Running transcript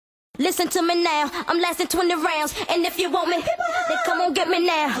Listen to me now, I'm lasting 20 rounds. And if you want me, then come on get me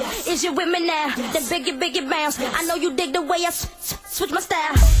now. Is you with me now? Then biggie bounce. I know you dig the way I switch my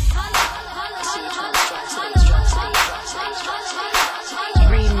style.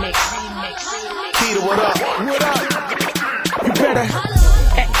 Remix. Kida, what up? What up? You better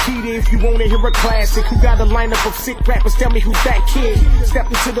at Kida if you wanna hear a classic. Who got a lineup of sick rappers? Tell me who's that kid. Step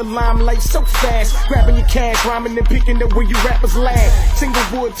into the limelight so fast, grabbing your cash, rhyming and picking up where you rappers lag. Single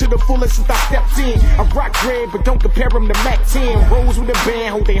wood to the fullest since I stepped in. I rock red, but don't compare them to Mac 10. Rolls with a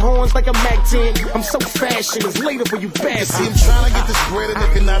band, hold their horns like a Mac 10. I'm so fashion, it's later for you bastards. See, I'm trying to get this bread and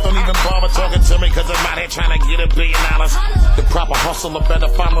if you're not, don't even bother talking to me, cause I'm out here trying to get $1 billion. The proper hustler better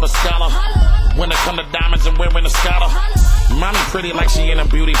follow the scholar. When it come to diamonds and wearing a scholar. Mommy pretty like she in a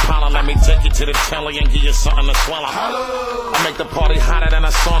beauty parlor. Let me take you to the telly and give you something to swallow. I make the party hotter than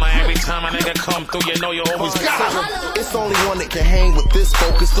a sauna. Every time a nigga come through, you know you always got it. It's only one that can hang with this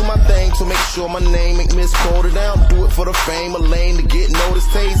focus. Do my thing to make sure my name ain't misquoted. I don't do it for the fame, a lane to get noticed.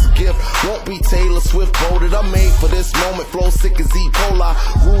 Taste a gift, won't be Taylor Swift voted. I'm made for this moment, flow sick as E. coli.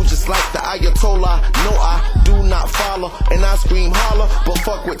 Rude just like the Ayatollah. No, I do not follow, and I scream holla. But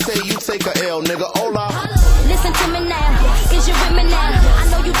fuck with Tay, you take a L, nigga, hola. Listen to me now, is you with me now? I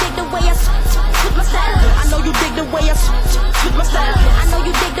know you dig the way I switch my style. I know you dig the way I switch my style. I know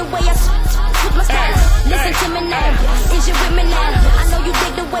you dig the way I switch my style. Listen to me now, is you with me now? I know you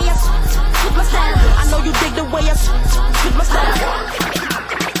dig the way I switch my style. I know you dig the way I switch my style.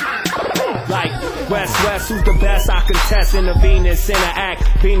 Like West, who's the best? I contest in the Venus, in the act.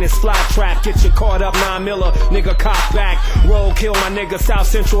 Venus fly trap, get you caught up, 9 miller, nigga cock back. Roll, kill my nigga, South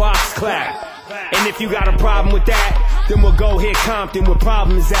Central Ox clap. And if you got a problem with that, then we'll go hit Compton where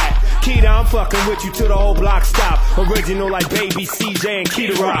problem is at. Kida, I'm fucking with you till the whole block stop. Original like Baby, CJ, and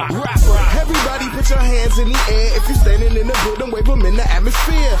Kida Rock. Everybody put your hands in the air. If you're standing in the building, wave them in the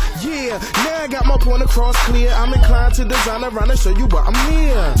atmosphere. Yeah, now I got my point across clear. I'm inclined to design around and show you what I'm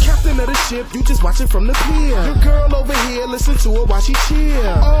near. Captain of the ship, you just watch it from the pier. Your girl over here, listen to her while she cheer.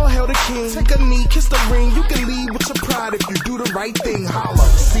 All hail the king, take a knee, kiss the ring. You can leave with your pride if you do the right thing. Holla.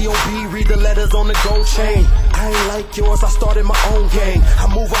 C.O.B. read the letters on the gold chain. I ain't like yours, I started my own game. I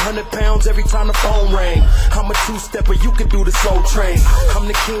move 100 pounds every time the phone ring. I'm a two-stepper, you can do the soul train. I'm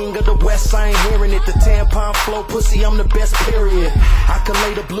the king of the west, I ain't hearing it. The tampon flow, pussy, I'm the best, period. I can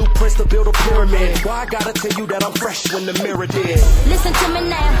lay the blueprints to build a pyramid. Why I gotta tell you that I'm fresh when the mirror did? Listen to me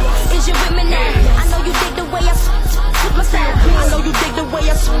now, is you with me now? I know you dig the way I switch my style. I know you dig the way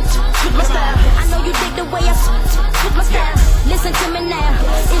I switch my style. I know you dig the way I switch my style. Listen to me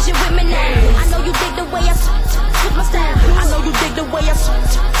now, is you with me now? I know you dig the way I switch my style. I know you dig the way I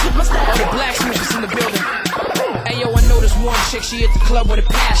switch my style. The black sneakers in the building. Ayo, I know this one chick, she hit the club with a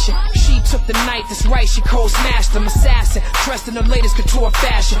passion. She took the night, that's right, she cold smashed them. Assassin, dressed in the latest couture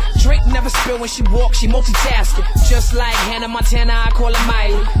fashion. Drink never spill when she walk, she multitasking. Just like Hannah Montana, I call her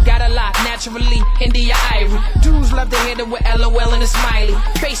Miley. Got a lot, naturally, India Ivory. Dudes love to hit her with LOL and a smiley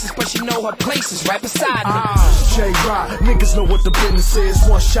faces, but she know her place is right beside me. J-Rock, niggas know what the business is.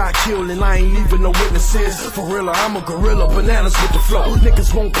 One shot kill and I ain't even no witnesses. For real, I'm a gorilla, bananas with the flow.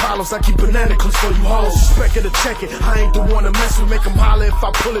 Niggas won't problems, I keep banana clips for you hoes. Respect it or check it, I ain't the one to mess with. Make them holler if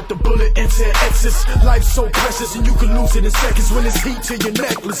I pull it, the bullet into exits. Life's so precious and you can lose it in seconds. When it's heat to your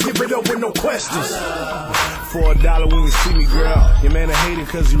necklace, give it up with no questions. For $1 when you see me, girl. Your man a hater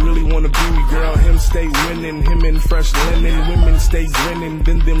cause you really wanna be me, girl. Him stay winning, him in fresh linen. Women stay grinning,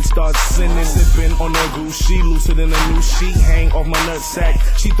 then them start sinning. Sipping on that goose, she looser than a new sheet. Hang off my nutsack,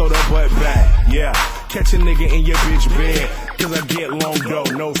 she throw that butt back. Yeah, catch a nigga in your bitch bed. Cause I get long dough,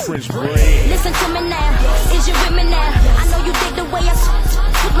 no French bread. Listen to me now, is you with me now? I know you dig the way I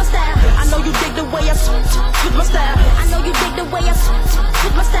switch my style. I know you dig the way I switch my style. I know you dig the way I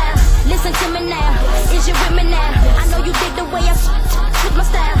switch my style.